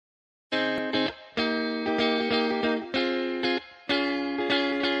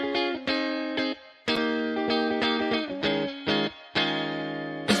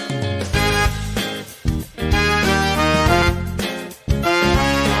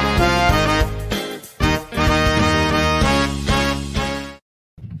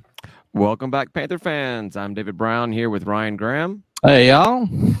Welcome back, Panther fans. I'm David Brown here with Ryan Graham. Hey, y'all.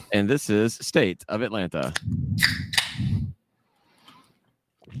 And this is State of Atlanta.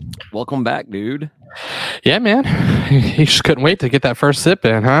 Welcome back, dude. Yeah, man. You just couldn't wait to get that first sip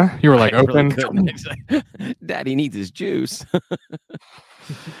in, huh? You were like, open. Really Daddy needs his juice.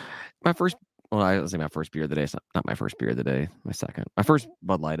 I was saying my first beer of the day. It's not my first beer of the day. My second. My first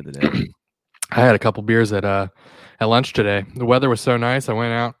Bud Light of the day. I had a couple beers at lunch today. The weather was so nice. I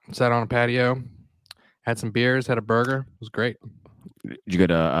went out, sat on a patio, had some beers, had a burger. It was great. Did you go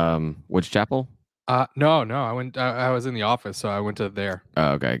to Woods Chapel? No. I went. I was in the office, so I went to there.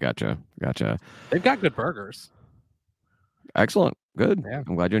 Oh, okay, gotcha. They've got good burgers. Excellent, good. Yeah.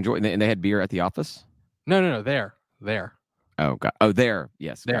 I'm glad you enjoyed. And they had beer at the office. No, there. Oh, God. Oh, there.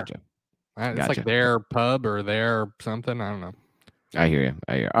 Yes, there. Gotcha. It's like their pub or their something. I don't know. I hear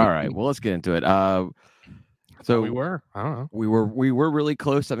you. All right. Well, let's get into it. So we were. I don't know. We were really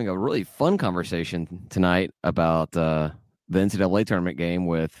close to having a really fun conversation tonight about the NCAA tournament game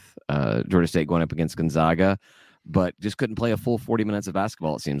with Georgia State going up against Gonzaga, but just couldn't play a full 40 minutes of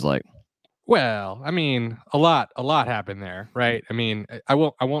basketball, it seems like. Well, I mean, a lot happened there, right? I mean, I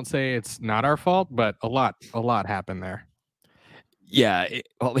won't say it's not our fault, but a lot happened there. Yeah,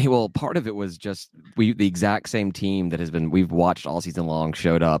 well, part of it was just the exact same team that we've watched all season long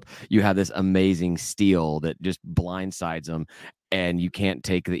showed up. You have this amazing steal that just blindsides them, and you can't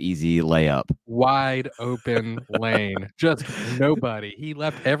take the easy layup. Wide open lane, just nobody. He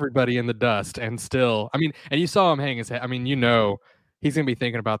left everybody in the dust, and still, I mean, and you saw him hang his head. I mean, he's going to be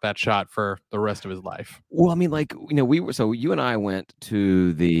thinking about that shot for the rest of his life. Well, I mean, you and I went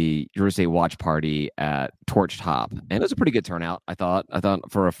to the Georgia State watch party at Torch Top, and it was a pretty good turnout. I thought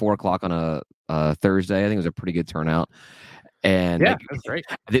for a 4:00 on a Thursday, I think it was a pretty good turnout. And yeah, that's great.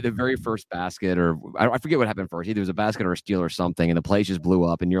 I think the very first basket, or I forget what happened first. Either it was a basket or a steal or something, and the place just blew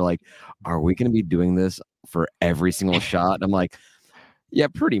up. And you're like, "Are we going to be doing this for every single shot?" And I'm like, yeah,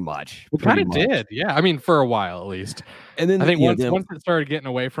 pretty much. We kind of did. Yeah. I mean, for a while at least. And then I think once it started getting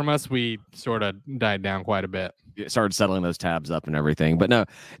away from us, we sort of died down quite a bit. It started settling those tabs up and everything. But no,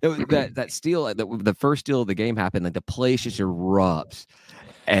 that steal, the first steal of the game happened. Like the place just erupts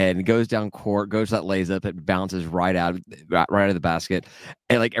and goes down court, goes to that lays up, it bounces right out of the basket.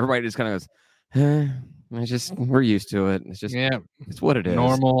 And like everybody just kind of goes, it's just, we're used to it. It's just, it's what it is.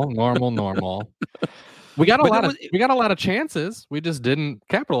 Normal. We got a lot of chances. We just didn't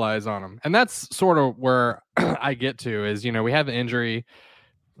capitalize on them. And that's sort of where I get to is, we had the injury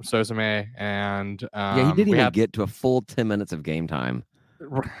from Sosame and he didn't even get to a full 10 minutes of game time.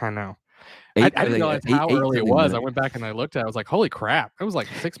 I know. I didn't realize how early it was. I went back and I looked at it. I was like, holy crap. It was like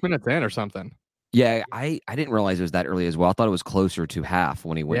 6 minutes in or something. Yeah, I didn't realize it was that early as well. I thought it was closer to half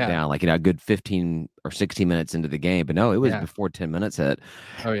when he went down, like, a good 15 or 16 minutes into the game. But no, it was before 10 minutes hit.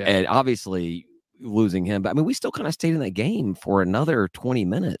 Oh, yeah. And obviously losing him, but I mean, we still kind of stayed in that game for another 20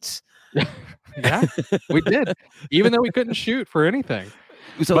 minutes. Yeah, we did, even though we couldn't shoot for anything.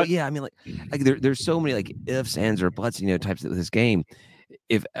 So I mean, like there's so many like ifs, ands, or buts, types of this game.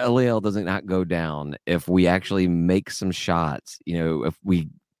 If LAL doesn't not go down, if we actually make some shots, if we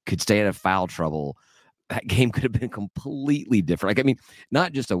could stay out of foul trouble, that game could have been completely different. Like, I mean,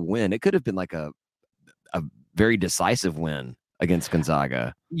 not just a win; it could have been like a very decisive win against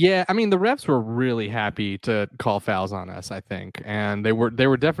Gonzaga. Yeah, I mean, the refs were really happy to call fouls on us, I think, and they were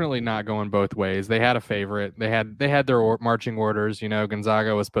definitely not going both ways. They had a favorite. They had their marching orders.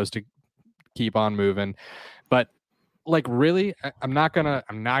 Gonzaga was supposed to keep on moving, but like, really, I'm not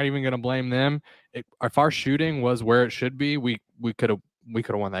even gonna blame them. If our shooting was where it should be, we could have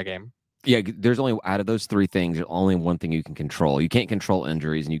won that game. Yeah, there's only, out of those three things, there's only one thing you can control. You can't control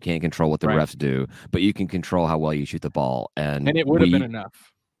injuries, and you can't control what the refs do, but you can control how well you shoot the ball. And it would have been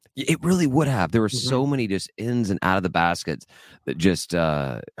enough. It really would have. There were so many just ins and out of the baskets that just,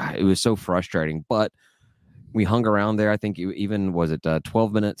 it was so frustrating. But we hung around there. I think even, was it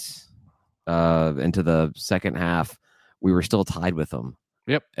 12 minutes into the second half, we were still tied with them.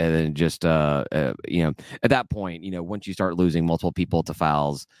 Yep. And then just, at that point, once you start losing multiple people to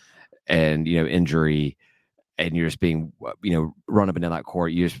fouls, and injury, and you're just being run up and down that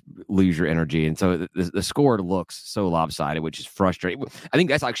court, you just lose your energy. And so the score looks so lopsided, which is frustrating. I think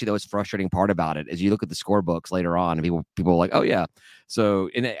that's actually the most frustrating part about it, is you look at the scorebooks later on and people are like, oh yeah. So,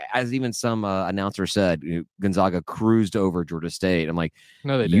 and as even some announcer said, Gonzaga cruised over Georgia State. I'm like,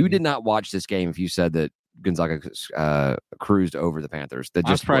 no, they didn't. You did not watch this game if you said that Gonzaga cruised over the Panthers. That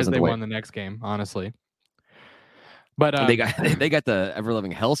just I'm surprised they won the next game, honestly. But they got the ever living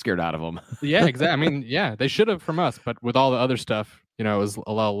hell scared out of them. Yeah, exactly. I mean, yeah, they should have from us, but with all the other stuff, it was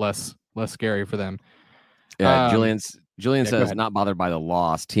a lot less scary for them. Yeah, Julian's Julian go says ahead. not bothered by the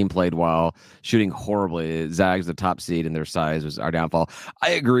loss. Team played well, shooting horribly. Zag's the top seed, and their size was our downfall.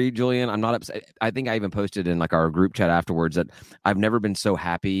 I agree, Julian. I'm not upset. I think I even posted in like our group chat afterwards that I've never been so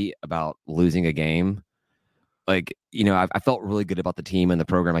happy about losing a game. Like, you know, I felt really good about the team and the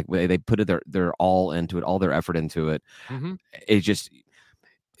program. Like they put their all into it, all their effort into it. Mm-hmm. It's just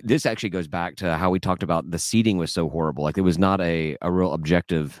this actually goes back to how we talked about the seeding was so horrible. Like it was not a real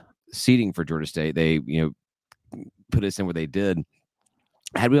objective seeding for Georgia State. They, you know, put us in where they did.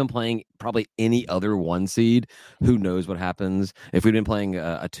 Had we been playing probably any other 1 seed, who knows what happens? If we'd been playing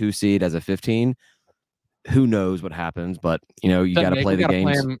a 2 seed as a 15, who knows what happens? But you know, you got to play the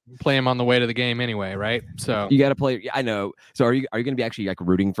games. Play him on the way to the game anyway, right? So you got to play. I know. So are you going to be actually like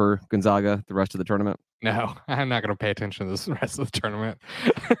rooting for Gonzaga the rest of the tournament? No, I'm not going to pay attention to the rest of the tournament.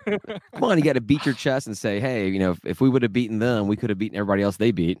 Come on, you got to beat your chest and say, hey, you know, if we would have beaten them, we could have beaten everybody else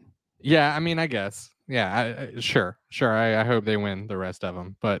they beat. Yeah, I mean, I guess. Yeah, sure. I hope they win the rest of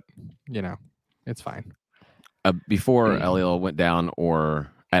them, but you know, it's fine. Before Eliel went down,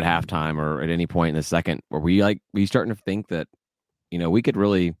 or at halftime, or at any point in the second, were we starting to think that, you know, we could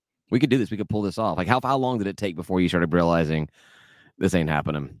do this, we could pull this off? Like how long did it take before you started realizing this ain't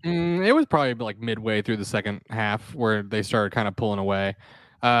happening? It was probably like midway through the second half where they started kind of pulling away.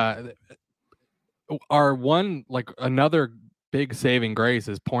 Another big saving grace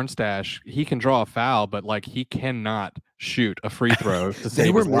is Pornstash. He can draw a foul, but like he cannot shoot a free throw to save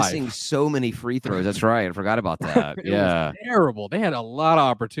They were his life. missing so many free throws. That's right. I forgot about that. It was terrible. They had a lot of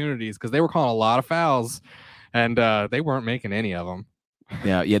opportunities because they were calling a lot of fouls, and they weren't making any of them.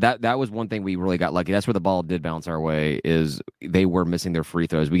 Yeah. That was one thing we really got lucky. That's where the ball did bounce our way. Is they were missing their free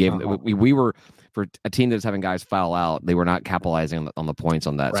throws. We gave we were, for a team that's having guys foul out, they were not capitalizing on the points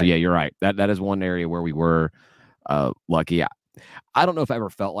on that. Right. So yeah, you're right. That is one area where we were lucky. I don't know if I ever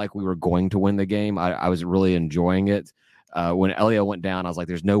felt like we were going to win the game. I was really enjoying it. When Eliel went down, I was like,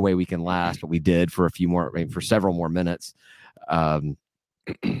 "There's no way we can last," but we did for for several more minutes. But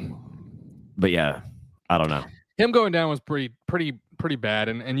yeah, I don't know. Him going down was pretty bad,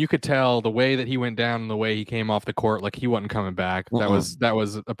 and you could tell the way that he went down and the way he came off the court, like he wasn't coming back. That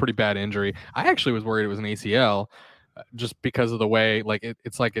was a pretty bad injury. I actually was worried it was an ACL. Just because of the way, like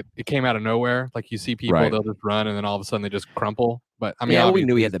it's like it came out of nowhere. Like you see people, they'll just run, and then all of a sudden they just crumple. But I mean, we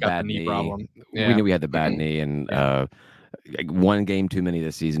knew he had the bad knee problem. Yeah. We knew he had the bad knee, and one game too many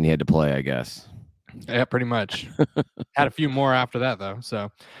this season. He had to play, I guess. Yeah, pretty much. Had a few more after that though.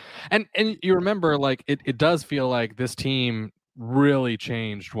 So, and you remember, like it does feel like this team really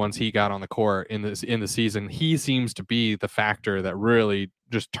changed once he got on the court in the season. He seems to be the factor that really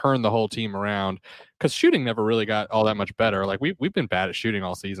just turned the whole team around, because shooting never really got all that much better. Like we've been bad at shooting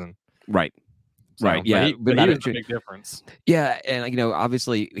all season. Right. So, right. Yeah. But he was a big difference. Yeah. And, you know,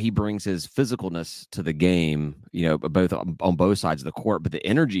 obviously he brings his physicalness to the game, you know, both on both sides of the court, but the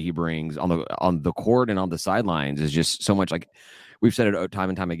energy he brings on the court and on the sidelines is just so much. Like we've said it time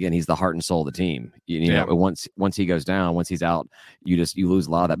and time again, he's the heart and soul of the team. You know, once he goes down, once he's out, you lose a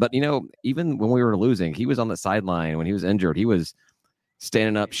lot of that. But, you know, even when we were losing, he was on the sideline. When he was injured, he was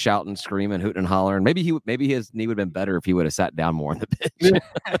standing up, shouting, screaming, hooting and hollering. Maybe his knee would have been better if he would have sat down more on the bench.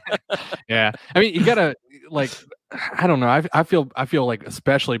 Yeah. I mean, you gotta, like, I don't know. I feel like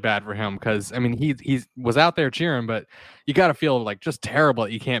especially bad for him, because I mean he was out there cheering, but you got to feel like just terrible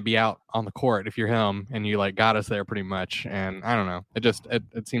that you can't be out on the court if you're him, and you like got us there pretty much. And I don't know.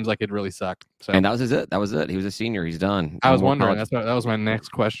 It seems like it really sucked. So, and that was it. That was it. He was a senior. He's done. I was wondering. That was my next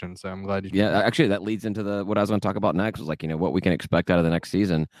question. So I'm glad you. Yeah, actually, that leads into what I was going to talk about next. Was like, you know, what we can expect out of the next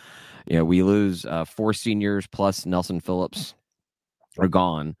season. You know, we lose 4 seniors plus Nelson Phillips are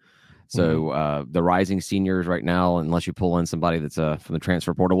gone. So the rising seniors right now, unless you pull in somebody that's from the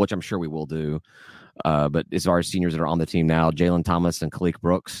transfer portal, which I'm sure we will do. But as far as seniors that are on the team now, Jalen Thomas and Kalik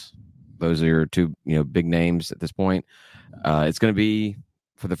Brooks, those are your 2, you know, big names at this point. It's going to be,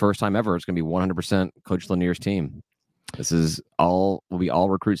 for the first time ever, it's going to be 100% Coach Lanier's team. This will be all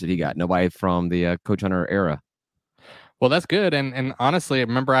recruits that he got. Nobody from the Coach Hunter era. Well, that's good. And honestly, I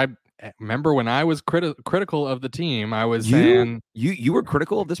remember when I was critical of the team, I was saying you were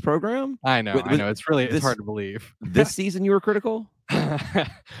critical of this program. I know. It's hard to believe. This season you were critical.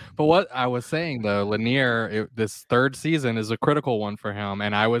 But what I was saying though, Lanier, this third season is a critical one for him,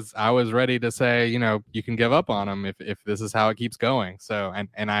 and I was ready to say, you know, you can give up on him if this is how it keeps going. So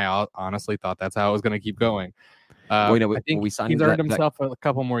and I honestly thought that's how it was going to keep going. I think we signed he's earned himself a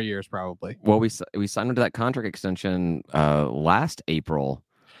couple more years probably. Well, we signed him to that contract extension last April.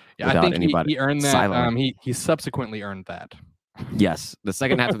 Yeah, I think he earned that. He subsequently earned that. Yes, the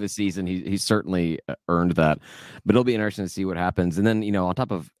second half of the season, he certainly earned that. But it'll be interesting to see what happens. And then, you know, on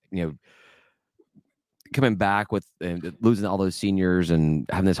top of, you know, coming back with losing all those seniors and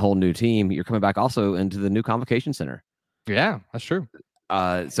having this whole new team, you're coming back also into the new Convocation Center. Yeah, that's true.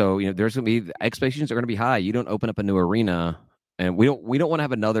 So there's going to be expectations are going to be high. You don't open up a new arena, and we don't want to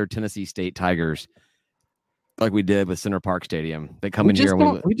have another Tennessee State Tigers like we did with Center Park Stadium. They come in here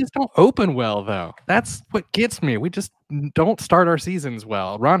and we just don't open well, though. That's what gets me. We just don't start our seasons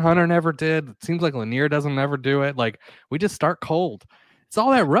well. Ron Hunter never did. It seems like Lanier doesn't ever do it. Like, we just start cold. It's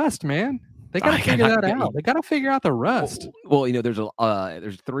all that rust, man. They got to figure that out. They got to figure out the rust. Well,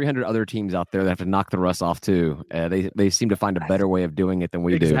 there's 300 other teams out there that have to knock the rust off too. They seem to find a better way of doing it than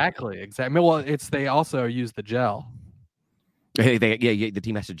we do. Exactly. Well, they also use the gel. The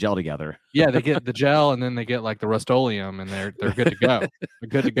team has to gel together. Yeah, they get the gel and then they get like the Rust-Oleum and they're good to go. They're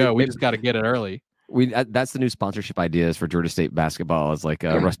good to go. We just got to get it early. That's the new sponsorship ideas for Georgia State basketball. It's like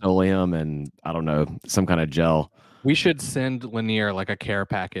Rust-Oleum and I don't know, some kind of gel. We should send Lanier like a care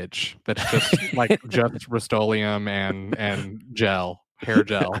package that's just like just Rust-Oleum and gel. Hair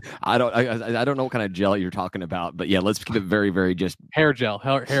gel. I don't know what kind of gel you're talking about, but yeah, let's keep it very, very just hair gel.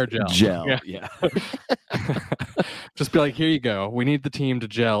 Hair gel. Gel. Yeah. Just be like, here you go. We need the team to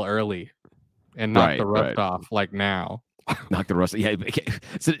gel early and knock the rust off like now. Knock the rust. Yeah.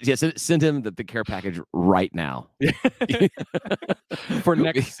 Send him the care package right now for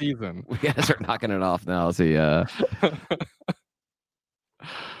next season. We gotta start knocking it off now. Let's see.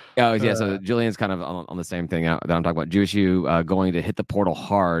 Oh yeah, so Julian's kind of on the same thing that I'm talking about. GSU going to hit the portal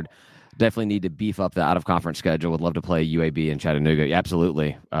hard. Definitely need to beef up the out of conference schedule. Would love to play UAB and Chattanooga. Yeah,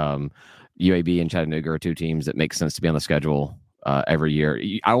 absolutely. UAB and Chattanooga are two teams that make sense to be on the schedule every year.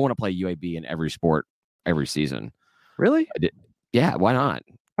 I want to play UAB in every sport every season. Really? Yeah, why not?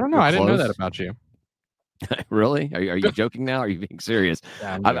 I don't know. I didn't know that about you. Really? Are you joking now? Are you being serious?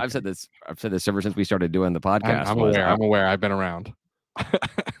 Yeah, I've said this. I've said this ever since we started doing the podcast. I'm aware. I've been around.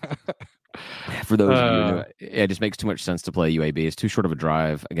 For those of you who know, it just makes too much sense to play UAB. It's too short of a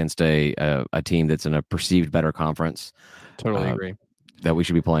drive against a team that's in a perceived better conference. Totally agree. That we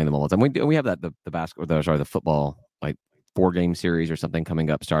should be playing them all the time. We have that the football like 4-game series or something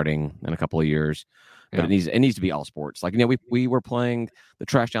coming up starting in a couple of years. But it needs to be all sports. Like we were playing the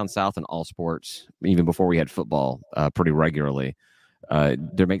Trash Down South in all sports even before we had football pretty regularly.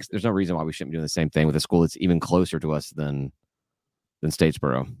 There's no reason why we shouldn't be doing the same thing with a school that's even closer to us than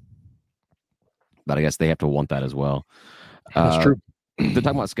Statesboro. But I guess they have to want that as well. That's true. They're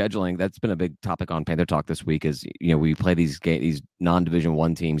talking about scheduling. That's been a big topic on Panther Talk this week. Is we play these non-Division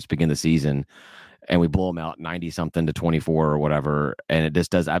I teams begin the season, and we blow them out 90-something to 24 or whatever, and it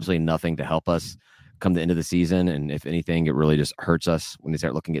just does absolutely nothing to help us come the end of the season. And if anything, it really just hurts us when they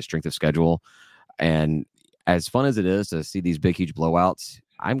start looking at strength of schedule. And as fun as it is to see these big, huge blowouts,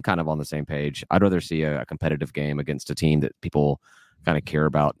 I'm kind of on the same page. I'd rather see a competitive game against a team that people kind of care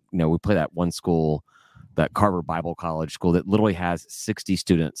about. We play that one school, that Carver Bible College school that literally has 60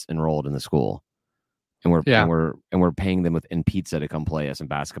 students enrolled in the school, and we're paying them in pizza to come play us in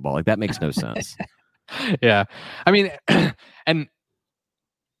basketball. Like that makes no sense. Yeah, I mean, and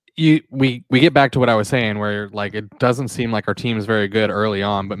we get back to what I was saying, where like it doesn't seem like our team is very good early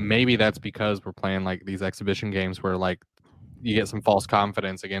on, but maybe that's because we're playing like these exhibition games where like you get some false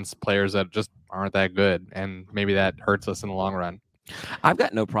confidence against players that just aren't that good, and maybe that hurts us in the long run. I've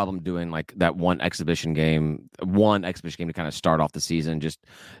got no problem doing like that one exhibition game to kind of start off the season, just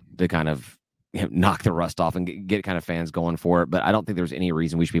to kind of knock the rust off and get kind of fans going for it. But I don't think there's any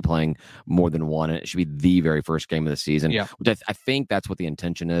reason we should be playing more than one, and it should be the very first game of the season. Yeah. Which I think that's what the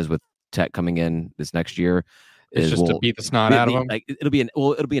intention is with Tech coming in this next year. It's just to beat the snot out of them. Like it'll be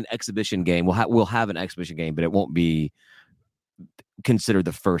an exhibition game. We'll have an exhibition game, but it won't be considered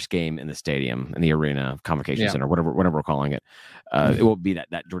the first game in the stadium, in the arena, Convocation Center, whatever we're calling it. It will be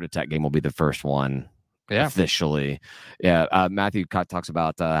that Georgia Tech game will be the first one officially. Yeah. Matthew talks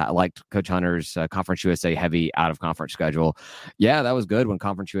about I liked Coach Hunter's Conference USA heavy out of conference schedule. Yeah, that was good when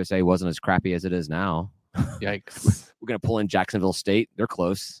Conference USA wasn't as crappy as it is now. Yikes. We're gonna pull in Jacksonville State. They're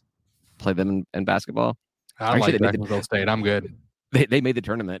close. Play them in basketball. I like Jacksonville State. I'm good. They made the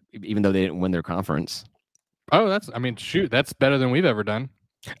tournament even though they didn't win their conference. Oh, that's better than we've ever done.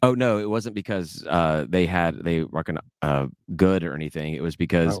 Oh no, it wasn't because they weren't good or anything. It was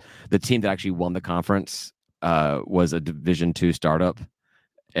because the team that actually won the conference was a Division II startup,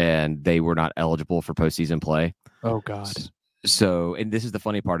 and they were not eligible for postseason play. Oh God. So, and this is the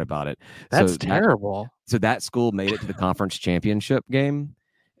funny part about it. That's terrible. So that school made it to the conference championship game,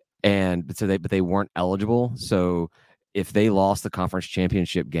 but they weren't eligible. So if they lost the conference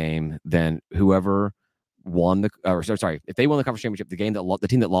championship game, then whoever won if they won the conference championship, the team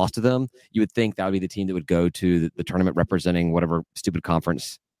that lost to them, you would think that would be the team that would go to the tournament representing whatever stupid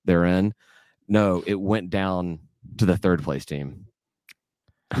conference they're in. No, it went down to the third place team.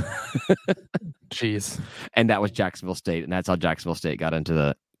 Jeez. And that was Jacksonville State, and that's how Jacksonville State got into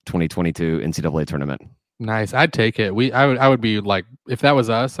the 2022 NCAA tournament. Nice. I'd take it. I would be like, if that was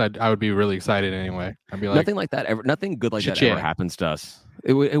us, I would be really excited anyway. I'd be like, nothing like that ever. Nothing good like that ever happens to us.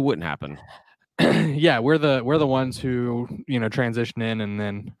 It wouldn't happen. Yeah, we're the ones who transition in and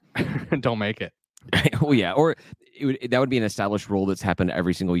then don't make it. Well, yeah, or that would be an established rule that's happened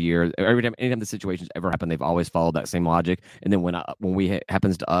every single year. Anytime the situation's ever happened, they've always followed that same logic. And then when we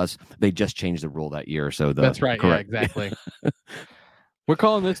happens to us, they just change the rule that year. So that's right. Correct. Yeah, exactly. We're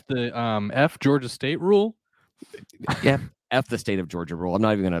calling this the F Georgia State rule. Yeah, F the state of Georgia rule. I'm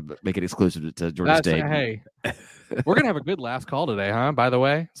not even going to make it exclusive to Georgia State. Hey, we're going to have a good last call today, huh? By the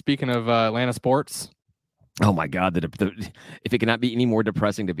way, speaking of Atlanta sports. Oh my God! If it cannot be any more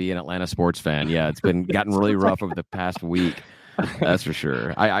depressing to be an Atlanta sports fan, yeah, it's been gotten really rough over the past week. That's for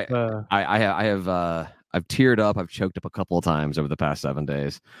sure. I've teared up. I've choked up a couple of times over the past 7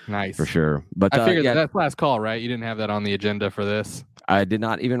 days. Nice, for sure. But I figured that's last call, right? You didn't have that on the agenda for this. I did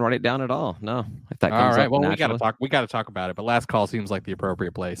not even write it down at all. No. If that comes all right. up Well, naturally, we got to talk about it. But last call seems like the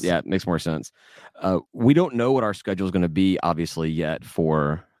appropriate place. Yeah, it makes more sense. We don't know what our schedule is going to be, obviously, yet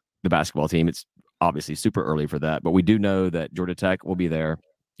for the basketball team. It's obviously super early for that, but we do know that Georgia Tech will be there.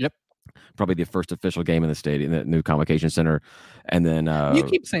 Yep. Probably the first official game in the stadium, the new Convocation Center. And then you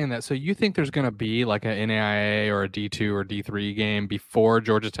keep saying that. So you think there's going to be like an NAIA or a D2 or D3 game before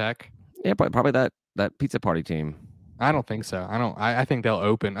Georgia Tech? Yeah, probably that pizza party team. I don't think so. I think they'll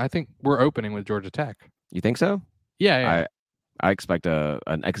open. I think we're opening with Georgia Tech. You think so? Yeah. I expect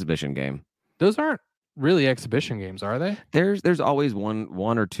an exhibition game. Those aren't really exhibition games, are they? There's always one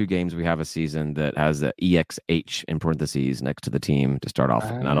or two games we have a season that has the EXH in parentheses next to the team to start off,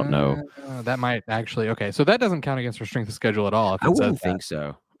 and I don't know. That might actually so that doesn't count against our strength of schedule at all. I wouldn't think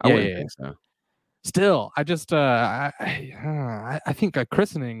so. I wouldn't think so. Still, I just I think a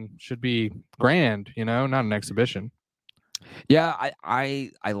christening should be grand, not an exhibition. Yeah, I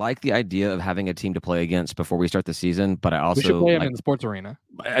like the idea of having a team to play against before we start the season, but I also we should play them in the sports arena.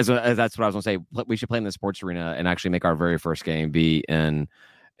 As that's what I was gonna say. We should play in the sports arena and actually make our very first game be in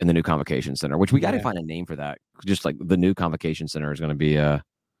the new Convocation Center, which we got to find a name for that. Just like the new Convocation Center is going to be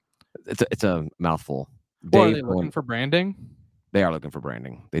it's a mouthful. Well, are they looking for branding? They are looking for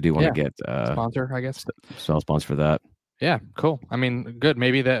branding. They do want to get sponsor, I guess. Sponsor for that. Yeah, cool. I mean, good.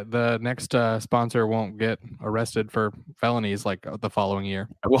 Maybe that the next sponsor won't get arrested for felonies like the following year.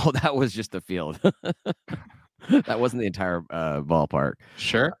 Well, that was just the field. That wasn't the entire ballpark.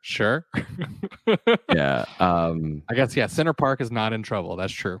 Sure. Yeah. I guess, Center Park is not in trouble.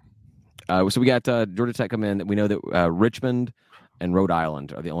 That's true. So we got Georgia Tech come in. We know that Richmond and Rhode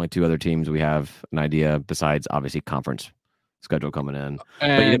Island are the only two other teams we have an idea besides, obviously, conference schedule coming in.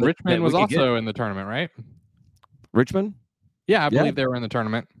 And Richmond was also in the tournament, right? Richmond? Yeah, I believe they were in the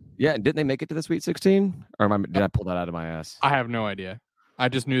tournament. Yeah, didn't they make it to the Sweet 16? Or did I pull that out of my ass? I have no idea. I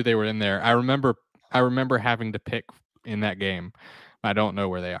just knew they were in there. I remember having to pick in that game. I don't know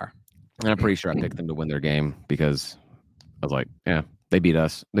where they are. And I'm pretty sure I picked them to win their game because I was like, yeah, they beat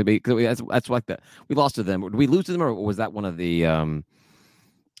us. That's like that. We lost to them. Did we lose to them, or was that one of the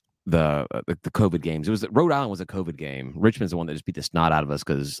COVID games? It was Rhode Island was a COVID game. Richmond's the one that just beat the snot out of us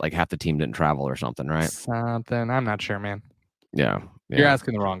because like half the team didn't travel or something, right? Something. I'm not sure, man. Yeah. You're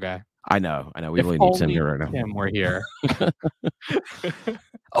asking the wrong guy. I know. We really need Tim here right now. Tim, we're here.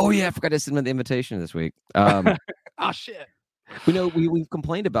 Oh yeah, I forgot to send him the invitation this week. Oh shit. We've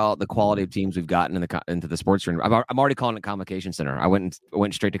complained about the quality of teams we've gotten into the sports arena. I'm already calling it Convocation Center. I went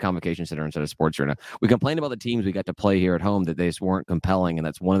straight to Convocation Center instead of sports arena. We complained about the teams we got to play here at home that they just weren't compelling, and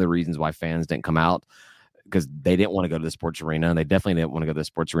that's one of the reasons why fans didn't come out, because they didn't want to go to the sports arena, and they definitely didn't want to go to the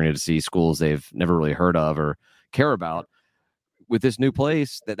sports arena to see schools they've never really heard of or care about. With this new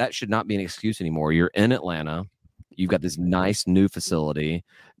place, that should not be an excuse anymore. You're in Atlanta. You've got this nice new facility.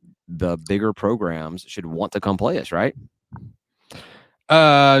 The bigger programs should want to come play us, right?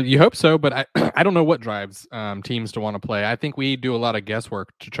 You hope so, but I don't know what drives teams to want to play. I think we do a lot of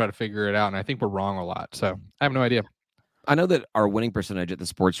guesswork to try to figure it out, and I think we're wrong a lot. So I have no idea. I know that our winning percentage at the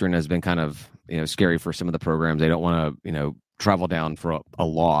sports arena has been kind of scary for some of the programs. They don't want to travel down for a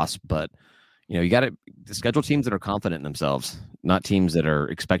loss, but you got to schedule teams that are confident in themselves, not teams that are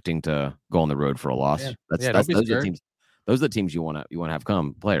expecting to go on the road for a loss. Yeah. Those are the teams. Those are the teams you want to have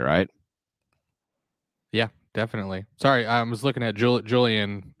come play, right? Yeah, definitely. Sorry, I was looking at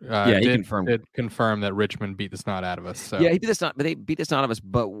Julian. He did confirm that Richmond beat the snot out of us. So. Yeah, he beat the snot, but they beat the snot out of us.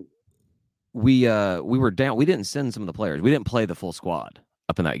 But we were down. We didn't send some of the players. We didn't play the full squad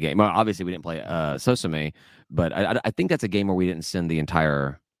up in that game. Well, obviously, we didn't play Sosame, but I think that's a game where we didn't send the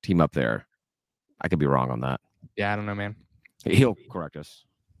entire team up there. I could be wrong on that. Yeah, I don't know, man. He'll correct us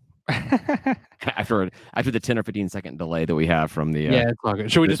after the 10 or 15 second delay that we have from the. Yeah, it's all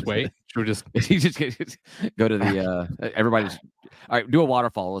good. Should we just wait? Should we just you just go to the everybody's all right, do a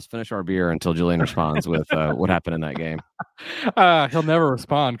waterfall. Let's finish our beer until Julian responds with what happened in that game. He'll never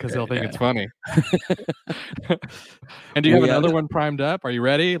respond because he'll think it's funny. And do you have another one primed up? Are you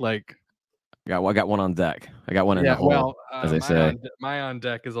ready? Like, I got one on deck. I got one in the hole. Well, as they say, my on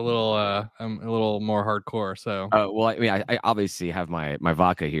deck is a little more hardcore. So, well, I mean, I obviously have my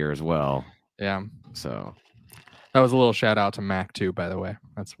vodka here as well. Yeah. So that was a little shout out to Mac too, by the way.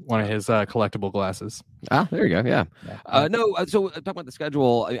 That's one of his collectible glasses. Ah, there you go. Yeah. No. So talking about the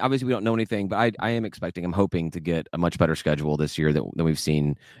schedule, obviously we don't know anything, but I am expecting, I'm hoping to get a much better schedule this year than we've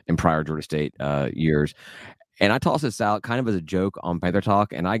seen in prior Georgia State years. And I tossed this out kind of as a joke on Panther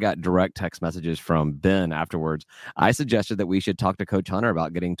Talk, and I got direct text messages from Ben afterwards. I suggested that we should talk to Coach Hunter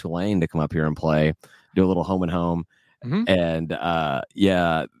about getting Tulane to come up here and play, do a little home and home. Mm-hmm. And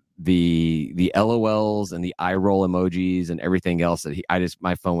the LOLs and the eye roll emojis and everything else that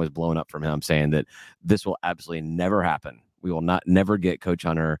my phone was blowing up from him saying that this will absolutely never happen. We will never get Coach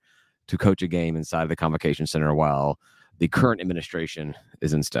Hunter to coach a game inside of the Convocation Center while the current administration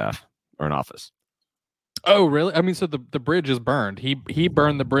is in staff or in office. Oh, really? I mean, so the bridge is burned. He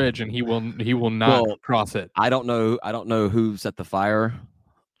burned the bridge, and he will not cross it. I don't know who set the fire,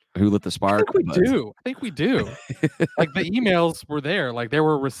 who lit the spark. I think we do. Like the emails were there. Like there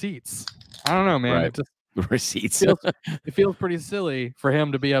were receipts. I don't know, man. Right. It just receipts. It feels pretty silly for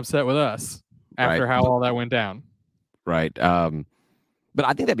him to be upset with us after how all that went down. Right. But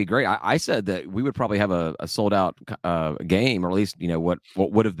I think that'd be great. I said that we would probably have a sold out game, or at least what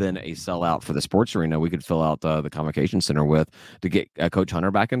would have been a sellout for the sports arena. We could fill out the Convocation Center with to get Coach Hunter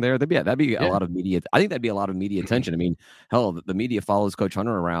back in there. That'd be a lot of media. I think that'd be a lot of media attention. I mean, hell, the media follows Coach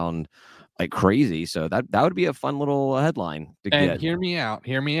Hunter around like crazy. So that would be a fun little headline to get. Hear me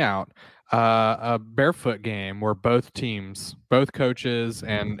out. A barefoot game where both teams, both coaches,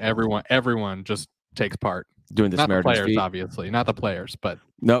 and everyone just takes part. Doing the Samaritan's players, feet. Obviously, not the players, but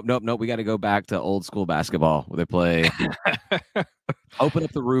nope. We got to go back to old school basketball where they play. Open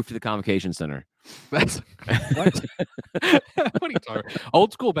up the roof to the Convocation Center. That's what? What are you talking about?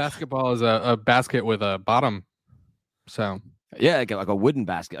 Old school basketball is a basket with a bottom. So yeah, like a wooden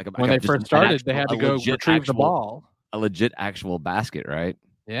basket. When they first started, they had to go retrieve the ball. A legit actual basket, right?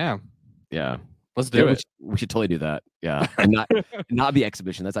 Yeah. Let's do it. We should totally do that. Yeah, and not the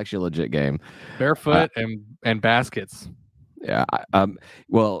exhibition. That's actually a legit game. Barefoot and baskets. Yeah.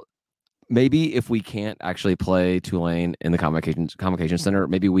 Well, maybe if we can't actually play Tulane in the Convocation Center,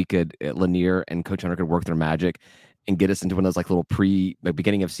 maybe we could Lanier and Coach Hunter could work their magic and get us into one of those like little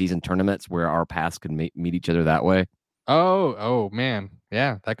beginning of season tournaments where our paths could meet each other that way. Oh man,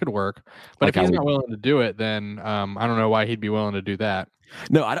 yeah, that could work. But like if he's not willing to do it, then I don't know why he'd be willing to do that.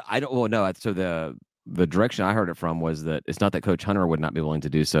 No, I don't. Well, no. So the direction I heard it from was that it's not that Coach Hunter would not be willing to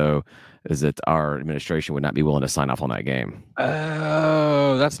do so, is that our administration would not be willing to sign off on that game.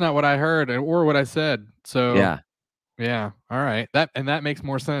 Oh, that's not what I heard or what I said. So yeah. All right. That makes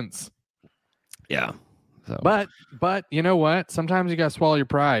more sense. Yeah. So. But you know what? Sometimes you got to swallow your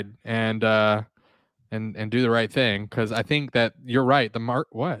pride and do the right thing, because I think that you're right. The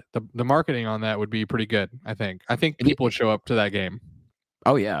marketing on that would be pretty good. I think people would show up to that game.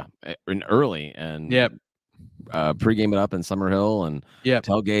 Oh yeah, and early and pregame it up in Summerhill and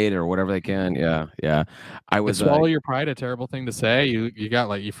tailgate or whatever they can. Yeah. I was swallow your pride. A terrible thing to say. You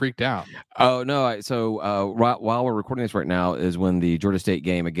got you freaked out. Oh no! While we're recording this right now is when the Georgia State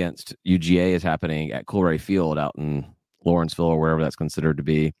game against UGA is happening at Coolray Field out in Lawrenceville or wherever that's considered to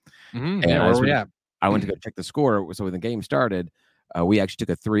be. Mm-hmm. And where we at? I went to go check the score. So when the game started, we actually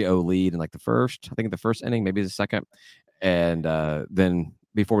took a 3-0 lead in the first inning, maybe the second. And then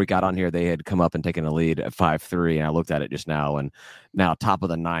before we got on here, they had come up and taken a lead at 5-3. And I looked at it just now, and now top of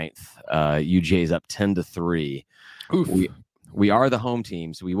the ninth, UGA's up 10-3. Oof. We are the home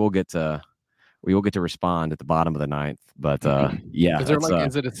team, so we will get to respond at the bottom of the ninth. But yeah,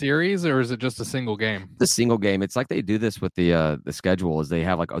 is it a series or is it just a single game? The single game. It's like they do this with the schedule. Is they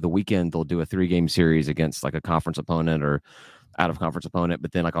have the weekend they'll do a 3-game series against a conference opponent or out of conference opponent,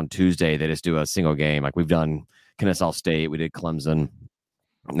 but then on Tuesday they just do a single game. We've done Kennesaw State, we did Clemson.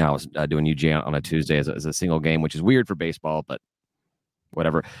 Now doing UGA on a Tuesday as a single game, which is weird for baseball, but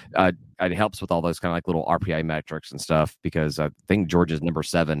whatever. It helps with all those kind of little RPI metrics and stuff, because I think Georgia's number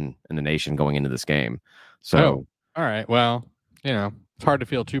 7 in the nation going into this game. So, all right. Well, it's hard to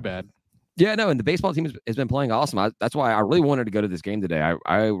feel too bad. Yeah, no, and the baseball team has been playing awesome. That's why I really wanted to go to this game today.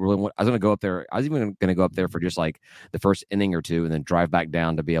 I really I was going to go up there. I was even going to go up there for just like the first inning or two, and then drive back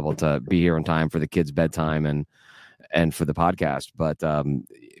down to be able to be here on time for the kids' bedtime and for the podcast. But I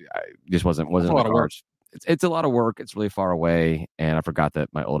just wasn't in the cards. It's a lot of work. It's really far away, and I forgot that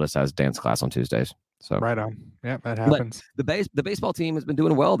my oldest has dance class on Tuesdays. So right on. Yeah, that happens. But the baseball team has been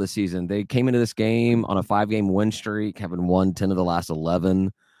doing well this season. They came into this game on a 5-game win streak, having won 10 of the last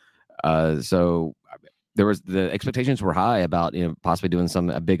 11. So there was the expectations were high about possibly doing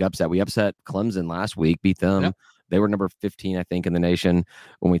a big upset. We upset Clemson last week, beat them. Yep. They were number 15, I think, in the nation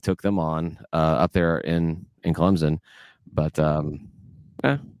when we took them on up there in Clemson. But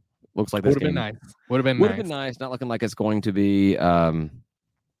looks like this game would have been nice. Not looking like it's going to be.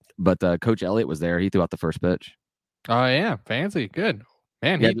 But Coach Elliott was there. He threw out the first pitch. Oh yeah, fancy, good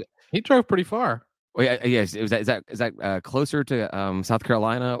man. Yeah. He drove pretty far. Well, yes. Is that closer to South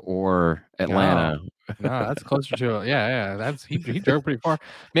Carolina or Atlanta? No, that's closer to he drove pretty far.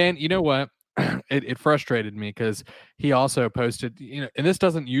 Man, you know what? It frustrated me because he also posted, and this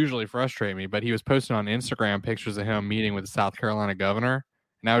doesn't usually frustrate me, but he was posting on Instagram pictures of him meeting with the South Carolina governor,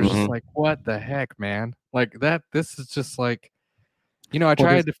 and I was just like, "What the heck, man? Like that? This is just like." I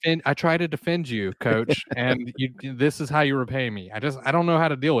try to defend you, Coach, and this is how you repay me. I don't know how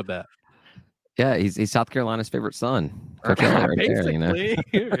to deal with that. Yeah, he's South Carolina's favorite son, Coach Elliott, right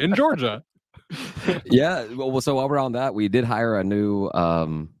there, in Georgia. Yeah, well, so while we're on that, we did hire a new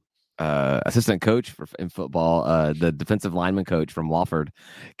assistant coach in football. The defensive lineman coach from Wofford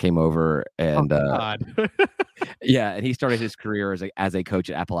came over, and yeah, and he started his career as a coach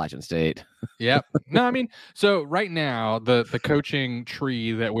at Appalachian State. Yep. No, I mean, so right now the coaching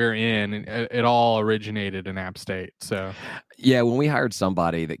tree that we're in, it all originated in App State. So yeah, when we hired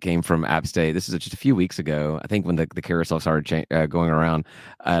somebody that came from App State, this is just a few weeks ago. I think when the carousel started going around,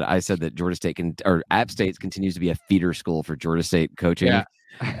 I said that Georgia State App State continues to be a feeder school for Georgia State coaching. Yeah.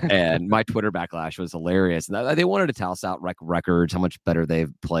 And my Twitter backlash was hilarious. And they wanted to toss out records, how much better they've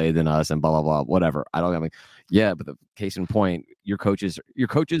played than us, and blah blah blah, whatever. Yeah, but the case in point, your coaches, your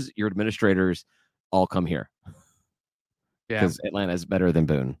administrators, all come here. Yeah, because Atlanta is better than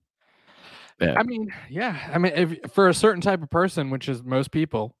Boone. Yeah. I mean, if, for a certain type of person, which is most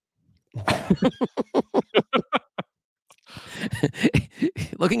people.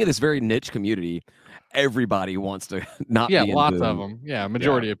 Looking at this very niche community, everybody wants to not be in lots Boone. Of them. Yeah,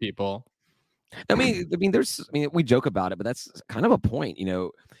 majority of people. I mean, we joke about it, but that's kind of a point.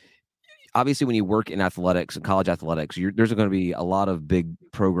 Obviously, when you work in athletics and college athletics, there's going to be a lot of big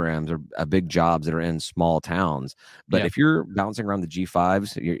programs or big jobs that are in small towns. But if you're bouncing around the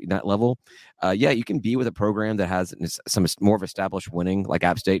G5s, that level, you can be with a program that has some more of established winning, like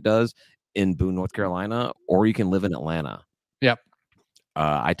App State does in Boone, North Carolina, or you can live in Atlanta. Yep.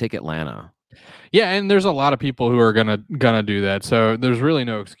 I take Atlanta. Yeah, and there's a lot of people who are gonna do that. So there's really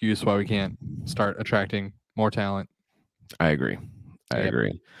no excuse why we can't start attracting more talent. I agree.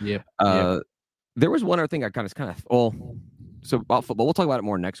 Yep. There was one other thing so about football, we'll talk about it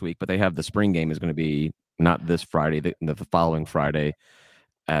more next week, but they have the spring game is going to be not this Friday, the following Friday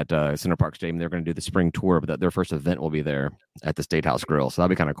at Center Park Stadium. They're going to do the spring tour, but their first event will be there at the State House Grill. So that'll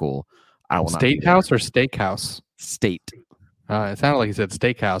be kind of cool. State House or Steakhouse? State. It sounded like he said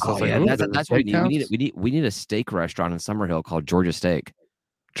steakhouse. I was like, that's what we need a steak restaurant in Summerhill called Georgia Steak.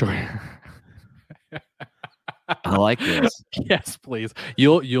 I like this. Yes, please.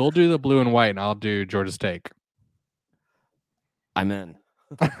 You'll do the blue and white, and I'll do Georgia Steak. I'm in.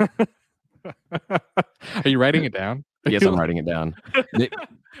 Are you writing it down? Yes, I'm writing it down.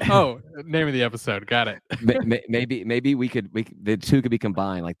 Name of the episode. Got it. Maybe the two could be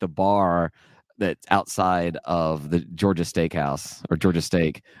combined, like the bar that's outside of the Georgia Steakhouse or Georgia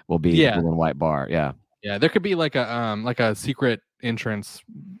Steak will be the blue and white bar. Yeah. Yeah, there could be like a secret entrance,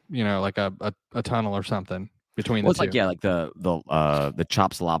 like a tunnel or something between the two. Like the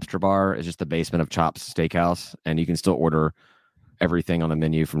Chops Lobster Bar is just the basement of Chops Steakhouse, and you can still order everything on the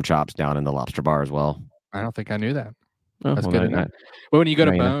menu from Chops down in the Lobster Bar as well. I don't think I knew that. That's good enough. But when you go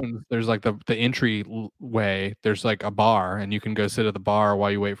to Bones, there's like the entry way. There's like a bar, and you can go sit at the bar while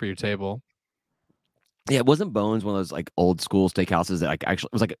you wait for your table. Yeah, it wasn't Bones one of those like old school steakhouses that like actually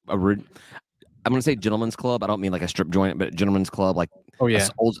it was like I'm gonna say gentleman's club. I don't mean like a strip joint, but gentleman's club, like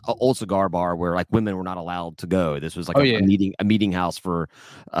old cigar bar where like women were not allowed to go. This was like a meeting house for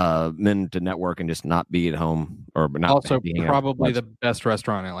men to network and just not be at home or not. Also, probably the best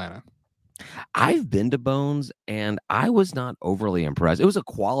restaurant in Atlanta. I've been to Bones and I was not overly impressed. It was a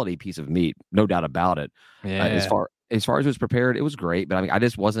quality piece of meat, no doubt about it. Yeah. As far as it was prepared, it was great, but I mean, I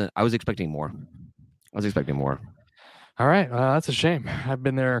just wasn't. I was expecting more. All right. That's a shame. I've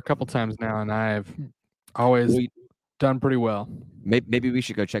been there a couple times now, and I've always done pretty well. Maybe we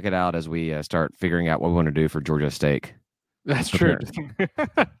should go check it out as we start figuring out what we want to do for Georgia Steak. That's true. Just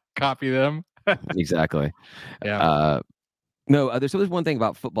copy them. Exactly. Yeah. No, there's one thing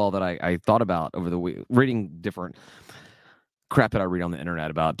about football that I thought about over the week, reading different crap that I read on the internet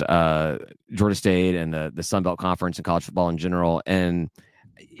about Georgia State and the Sun Belt Conference and college football in general. And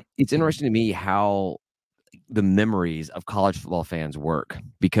it's interesting to me how the memories of college football fans work,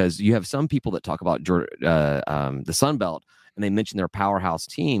 because you have some people that talk about the Sun Belt and they mention their powerhouse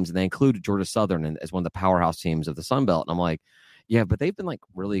teams, and they include Georgia Southern as one of the powerhouse teams of the Sun Belt. And I'm like, yeah, but they've been like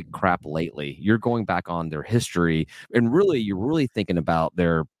really crap lately. You're going back on their history, and really, you're really thinking about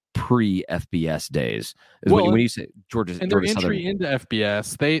their pre-FBS days. When you say Georgia and their Southern entry into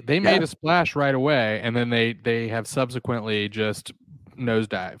FBS, they made a splash right away, and then they have subsequently just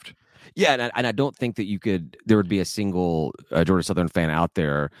nosedived. Yeah, and I don't think that there would be a single Georgia Southern fan out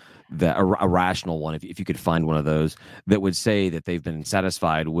there, that a rational one, if you could find one of those, that would say that they've been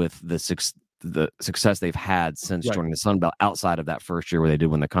satisfied with the success they've had since joining the Sun Belt outside of that first year where they did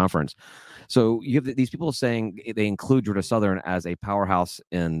win the conference. So you have these people saying they include Georgia Southern as a powerhouse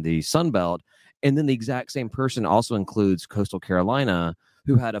in the Sun Belt, and then the exact same person also includes Coastal Carolina,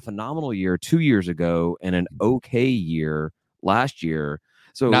 who had a phenomenal year 2 years ago and an okay year last year.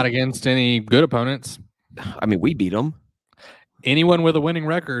 So not against any good opponents. I mean, we beat them. Anyone with a winning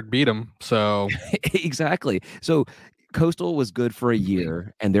record beat them. So exactly. So Coastal was good for a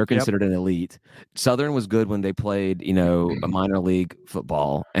year, and they're considered an elite. Southern was good when they played, a minor league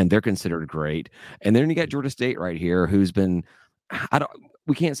football, and they're considered great. And then you got Georgia State right here, who's been,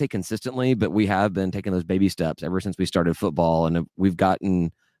 we can't say consistently, but we have been taking those baby steps ever since we started football, and we've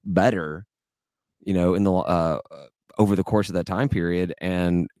gotten better, in the over the course of that time period.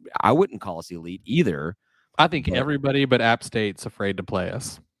 And I wouldn't call us elite either. I think everybody but App State's afraid to play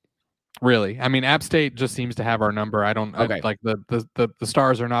us. Really, I mean, App State just seems to have our number. I don't like the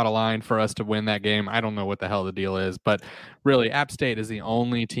stars are not aligned for us to win that game. I don't know what the hell the deal is, but really, App State is the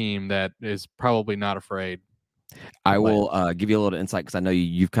only team that is probably not afraid. I will give you a little insight, because I know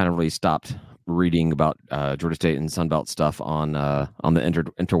you've kind of really stopped reading about Georgia State and Sun Belt stuff on the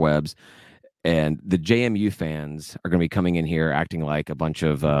interwebs. And the JMU fans are going to be coming in here acting like a bunch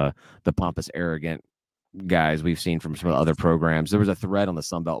of the pompous, arrogant guys we've seen from some of the other programs. There was a thread on the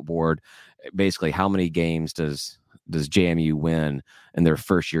Sun Belt board, basically, how many games does JMU win in their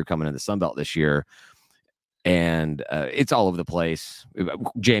first year coming into the Sun Belt this year? And it's all over the place.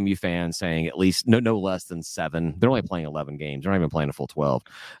 JMU fans saying at least no less than 7. They're only playing 11 games. They're not even playing a full 12.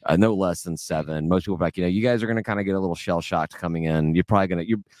 No less than 7. Most people are like, you guys are going to kind of get a little shell shocked coming in. You're probably going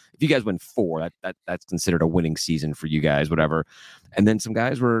to, if you guys win 4, that's considered a winning season for you guys, whatever. And then some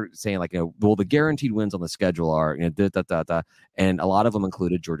guys were saying like, well, the guaranteed wins on the schedule are, and a lot of them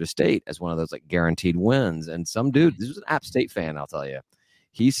included Georgia State as one of those like guaranteed wins. And some dude, this was an App State fan, I'll tell you.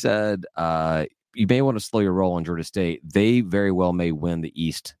 He said, you may want to slow your roll on Georgia State. They very well may win the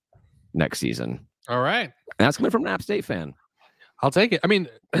East next season. All right. And that's coming from an App State fan. I'll take it. I mean,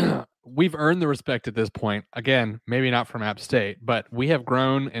 we've earned the respect at this point. Again, maybe not from App State, but we have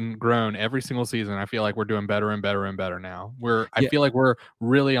grown and grown every single season. I feel like we're doing better and better and better now. I feel like we're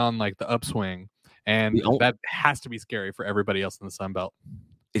really on like the upswing, and that has to be scary for everybody else in the Sun Belt,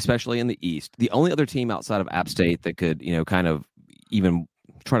 especially in the East. The only other team outside of App State that could, kind of even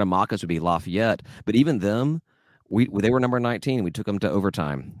try to mock us would be Lafayette, but even them, they were number 19, and we took them to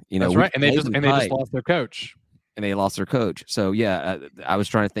overtime. That's right, and they just lost their coach. And they lost their coach. So yeah, I was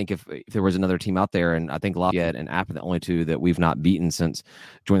trying to think if there was another team out there, and I think Lafayette and App are the only two that we've not beaten since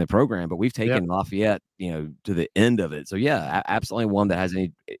joining the program. But we've taken Lafayette, to the end of it. So yeah, App's the only one that has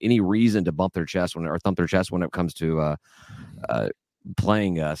any reason to thump their chest when it comes to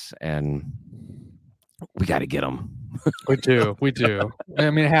playing us, and we got to get them. We do. I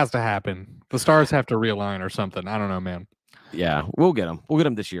mean, it has to happen. The stars have to realign or something. I don't know, man. Yeah, we'll get them. We'll get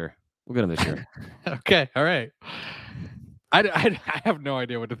them this year. Okay. All right. I have no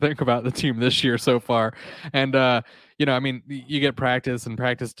idea what to think about the team this year so far. And, I mean, you get practice, and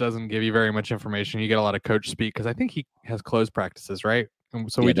practice doesn't give you very much information. You get a lot of coach speak, because I think he has closed practices, right? And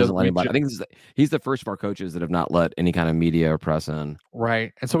so he doesn't let anybody. I think he's the first of our coaches that have not let any kind of media or press in.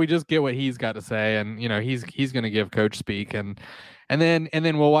 Right. And so we just get what he's got to say, and, he's going to give coach speak, and then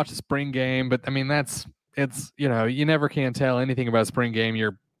we'll watch the spring game. But I mean, you never can tell anything about a spring game.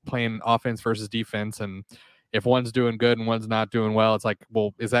 You're playing offense versus defense, and if one's doing good and one's not doing well, it's like,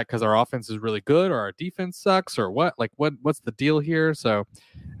 well, is that because our offense is really good or our defense sucks or what? Like, what's the deal here? So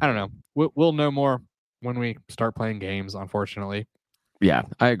I don't know. We'll know more when we start playing games, unfortunately. Yeah,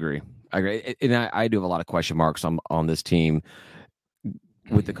 I agree. I agree, and I do have a lot of question marks on this team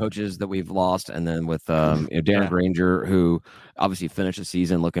with the coaches that we've lost, and then with Danner Granger, who obviously finished the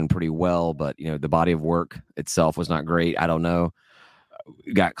season looking pretty well, but the body of work itself was not great. I don't know.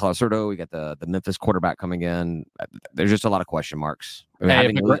 We got Clauserdo, we got the Memphis quarterback coming in. There's just a lot of question marks.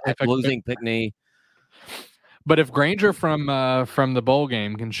 Losing Pickney. But if Granger from the bowl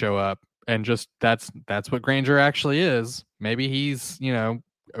game can show up, and just that's what Granger actually is, maybe he's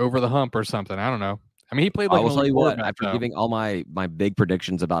over the hump or something. I don't know. I mean, he played like. I will tell you what. After giving all my big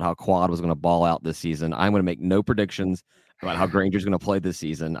predictions about how Quad was going to ball out this season, I'm going to make no predictions about how Granger's going to play this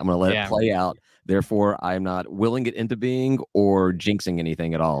season. I'm going to let it play out. Therefore, I'm not willing it into being or jinxing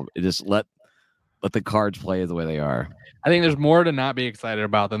anything at all. Just let the cards play the way they are. I think there's more to not be excited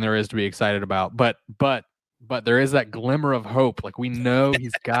about than there is to be excited about. But there is that glimmer of hope. Like, we know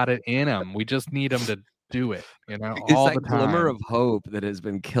he's got it in him. We just need him to do it, it's all that the time. Glimmer of hope that has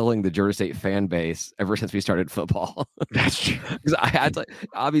been killing the Georgia State fan base ever since we started football. That's true. Because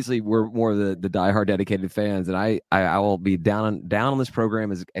obviously we're more the diehard dedicated fans, and I will be down on this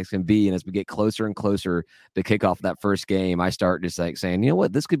program as can be, and as we get closer and closer to kick off that first game, I start just like saying, you know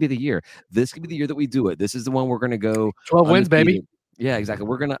what, this could be the yeyear. This could be the year that we do it. This is the one we're going to go 12 wins, baby. Yeah, exactly.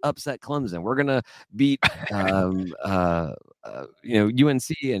 We're going to upset Clemson. We're going to beat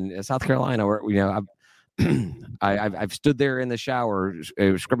UNC and South Carolina. Or I've stood there in the shower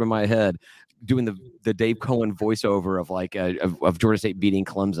scrubbing my head, doing the Dave Cohen voiceover of Georgia State beating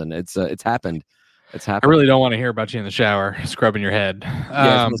Clemson. It's happened. It's happened. I really don't want to hear about you in the shower scrubbing your head.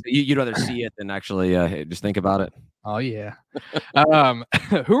 You'd rather see it than actually just think about it. Oh yeah.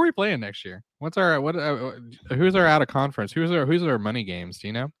 Who are we playing next year? Who's our out of conference? Who's our money games? Do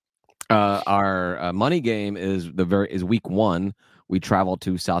you know? Our money game is week 1. We travel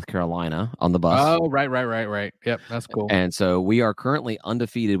to South Carolina on the bus. Oh, right. Yep, that's cool. And so we are currently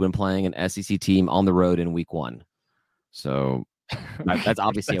undefeated when playing an SEC team on the road in week 1. So that's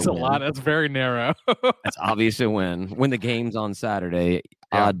obviously that's a win. Lot. That's very narrow. That's obviously a win. When the game's on Saturday,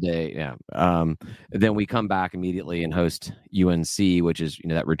 odd day, then we come back immediately and host UNC, which is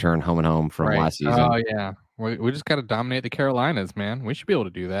that return home and home from last season. Oh yeah, we just got to dominate the Carolinas, man. We should be able to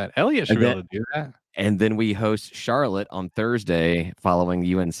do that. Elliott should be able to do that. And then we host Charlotte on Thursday following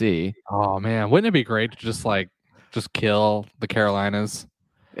UNC. Oh man, wouldn't it be great to just kill the Carolinas?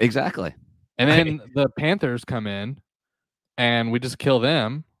 Exactly. And then the Panthers come in, and we just kill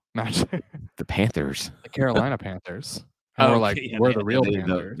them. Not the Panthers, the Carolina Panthers. And we're the real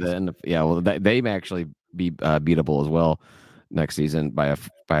Panthers. They may actually be beatable as well next season by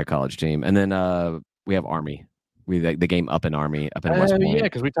a college team. And then we have Army. The game up in Army, up in West Point. Yeah,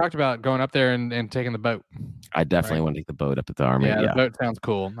 because we talked about going up there and taking the boat. I definitely want to take the boat up at the Army. Yeah, the boat sounds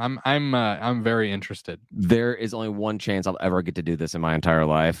cool. I'm very interested. There is only one chance I'll ever get to do this in my entire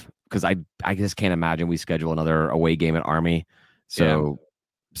life, because I just can't imagine we schedule another away game at Army. So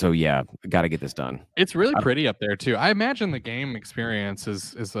got to get this done. It's really pretty up there too. I imagine the game experience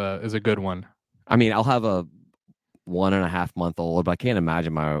is a good one. I mean, I'll have a 1.5-month-old, but I can't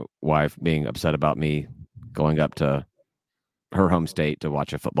imagine my wife being upset about me going up to her home state to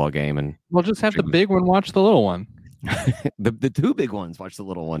watch a football game. And we'll just have the big one watch the little one. the two big ones watch the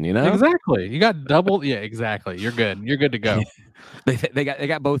little one. Exactly. You got double. Yeah, exactly. You're good. You're good to go. they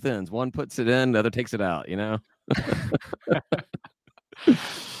got both ends. One puts it in, the other takes it out.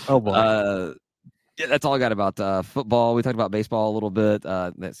 Oh boy. That's all I got about football. We talked about baseball a little bit.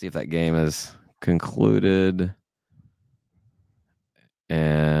 Let's see if that game is concluded.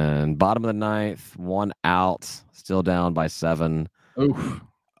 And bottom of the 9th, 1 out, still down by 7. Oof.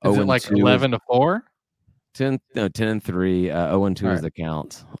 Is it like 11-4? 10-3. 0-2 is the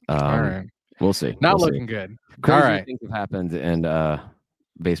count. All right. We'll see. Not looking good. Crazy things have happened in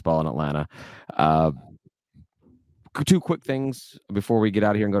baseball in Atlanta. 2 quick things before we get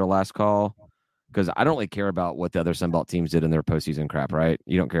out of here and go to last call, because I don't really care about what the other Sunbelt teams did in their postseason crap, right?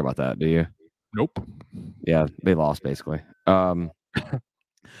 You don't care about that, do you? Nope. Yeah, they lost basically.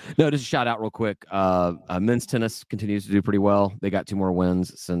 No, just a shout out real quick. Men's tennis continues to do pretty well. They got 2 more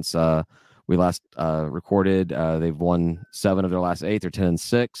wins since we last recorded. They've won 7 of their last 8. They're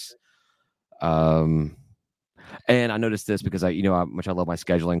 10-6. And I noticed this because how much I love my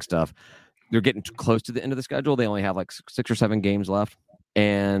scheduling stuff. They're getting close to the end of the schedule. They only have like 6 or 7 games left,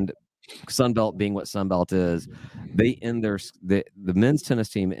 and Sunbelt being what Sunbelt is, they end the men's tennis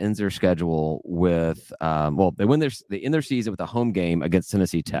team ends their schedule with they end their season with a home game against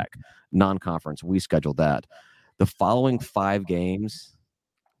Tennessee Tech, non-conference. We scheduled that. The following 5 games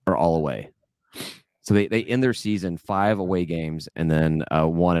are all away. So they end their season 5 away games and then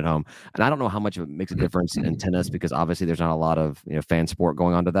 1 at home. And I don't know how much of it makes a difference in tennis because obviously there's not a lot of fan sport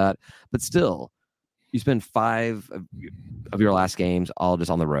going on to that. But still, you spend 5 of your last games all just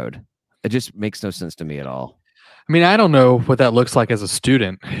on the road. It just makes no sense to me at all. I mean, I don't know what that looks like as a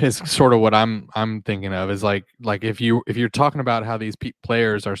student. Is sort of what I'm thinking of. Is like if you're talking about how these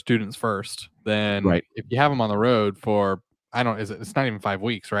players are students first, then Right. if you have them on the road for it's not even 5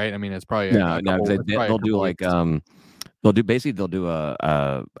 weeks, right? I mean, it's probably they'll do like they'll do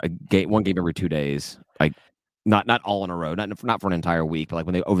a game, 1 game every 2 days, like not all in a row, not for an entire week, but like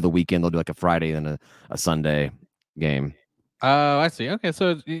when they over the weekend they'll do like a Friday and a Sunday game. Oh, I see. Okay,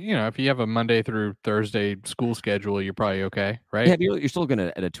 so if you have a Monday through Thursday school schedule, you're probably okay, right? Yeah, you're still looking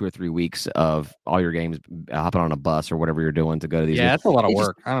at a 2 or 3 weeks of all your games, hopping on a bus or whatever you're doing to go to these. Yeah, games. That's a lot of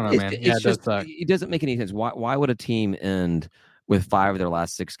work. I don't know, man. Yeah, it doesn't make any sense. Why would a team end with 5 of their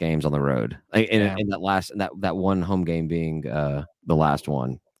last 6 games on the road, and that one home game being the last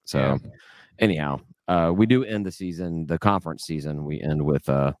one? So, anyhow, we do end the season, the conference season. We end with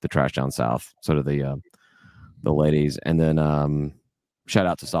the Trash Down South, sort of the ladies, and then shout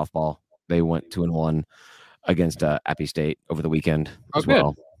out to softball. They went 2-1 against Appy State over the weekend as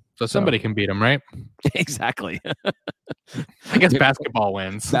well. So somebody can beat them, right? Exactly. I guess basketball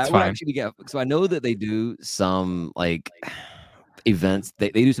wins. That's fine. So I know that they do some like events. They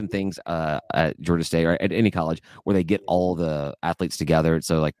do some things at Georgia State or at any college where they get all the athletes together.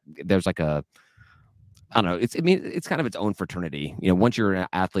 So like there's like I don't know. It's kind of its own fraternity. Once you're an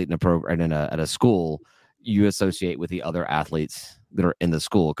athlete in a program at a school, you associate with the other athletes that are in the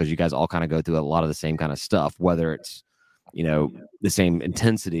school because you guys all kind of go through a lot of the same kind of stuff, whether it's the same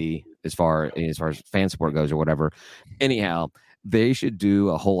intensity as far as fan sport goes or whatever. Anyhow, they should do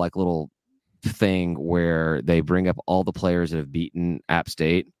a whole like little thing where they bring up all the players that have beaten App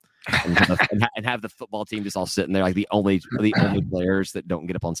State and have the football team just all sitting there like the only players that don't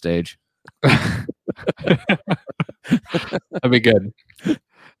get up on stage. That'd be good.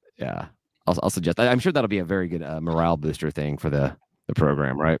 Yeah. I'll suggest that. I'm sure that'll be a very good morale booster thing for the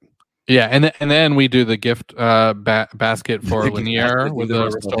program, right? Yeah, and then we do the gift basket for Lanier with the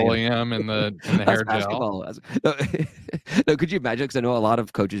Rust-Oleum and the hair gel. No, could you imagine? Because I know a lot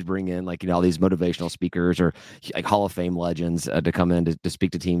of coaches bring in all these motivational speakers or like Hall of Fame legends to come in to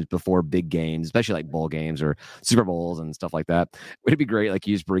speak to teams before big games, especially like bowl games or Super Bowls and stuff like that. Would it be great? Like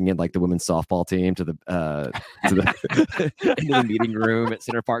you just bring in like the women's softball team to the into the meeting room at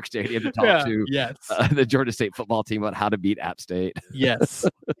Center Park Stadium to talk to the Georgia State football team about how to beat App State. Yes.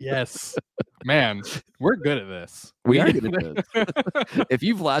 Man, we're good at this. We are good at this. If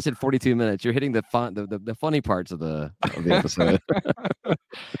you've lasted 42 minutes, you're hitting the funny parts of the episode.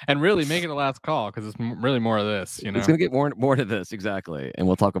 And really make it a last call because it's really more of this. It's going to get more to this, exactly. And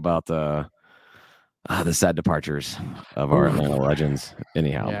we'll talk about the sad departures of our Atlanta legends.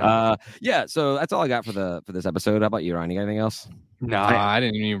 Anyhow, so that's all I got for this episode. How about you, Ryan? You got anything else? No, I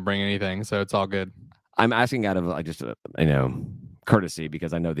didn't even bring anything, so it's all good. I'm asking out of just courtesy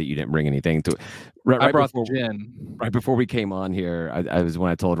because I know that you didn't bring anything to it. I brought the gin. Right before we came on here, I was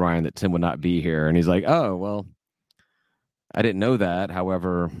when I told Ryan that Tim would not be here, and he's like, "Oh, well, I didn't know that.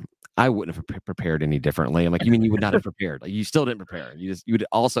 However, I wouldn't have prepared any differently." I'm like, "You mean you would not have prepared? Like you still didn't prepare. You would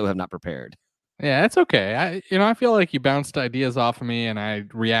also have not prepared." Yeah, it's okay. I feel like you bounced ideas off of me and I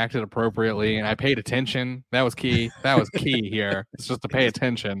reacted appropriately and I paid attention. That was key. That was key here. It's just to pay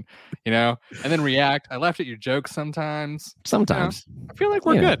attention, and then react. I laughed at your jokes sometimes. Sometimes. I feel like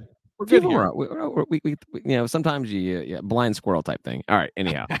we're good. We're good here. We sometimes you blind squirrel type thing. All right.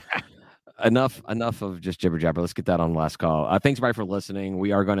 Anyhow. Enough of just jibber jabber. Let's get that on Last Call. Thanks, everybody, for listening.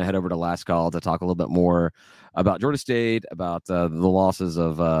 We are going to head over to Last Call to talk a little bit more about Georgia State, about the losses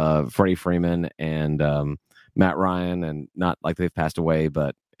of Freddie Freeman and Matt Ryan, and not like they've passed away,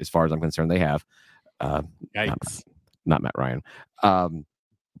 but as far as I'm concerned, they have. Yikes. Not Matt Ryan.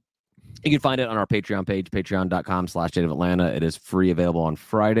 You can find it on our Patreon page, patreon.com/State of Atlanta. It is free, available on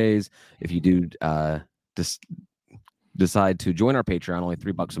Fridays. If you do decide to join our Patreon, only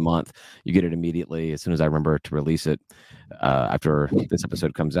 $3 a month, you get it immediately as soon as I remember to release it after this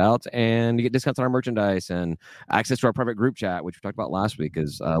episode comes out, and you get discounts on our merchandise and access to our private group chat, which we talked about last week,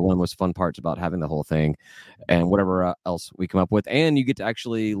 is one of the most fun parts about having the whole thing, and whatever else we come up with. And you get to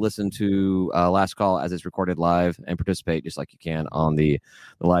actually listen to Last Call as it's recorded live and participate just like you can on the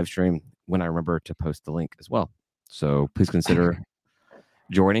live stream when I remember to post the link as well. So please consider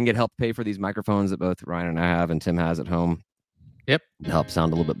joining. Get help pay for these microphones that both Ryan and I have and Tim has at home. Yep. To help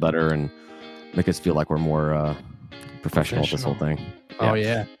sound a little bit better and make us feel like we're more professional at this whole thing. Oh,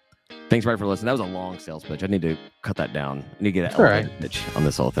 yeah. Thanks, everybody, for listening. That was a long sales pitch. I need to cut that down. I need to get an elevator pitch on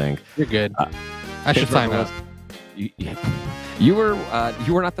this whole thing. You're good. I should sign up. You were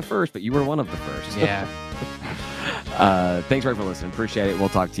not the first, but you were one of the first. Yeah. Thanks for listening. Appreciate it. We'll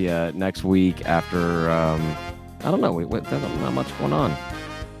talk to you next week after. I don't know. There's not much going on.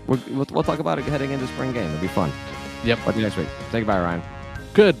 We'll talk about it heading into spring game. It'll be fun. Yep. Talk to you next week. Say goodbye, Ryan.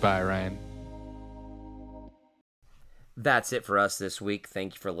 Goodbye, Ryan. That's it for us this week.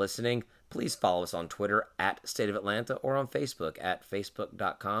 Thank you for listening. Please follow us on Twitter at State of Atlanta or on Facebook at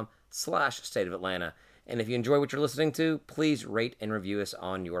facebook.com/State of Atlanta. And if you enjoy what you're listening to, please rate and review us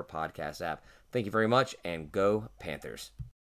on your podcast app. Thank you very much, and go Panthers.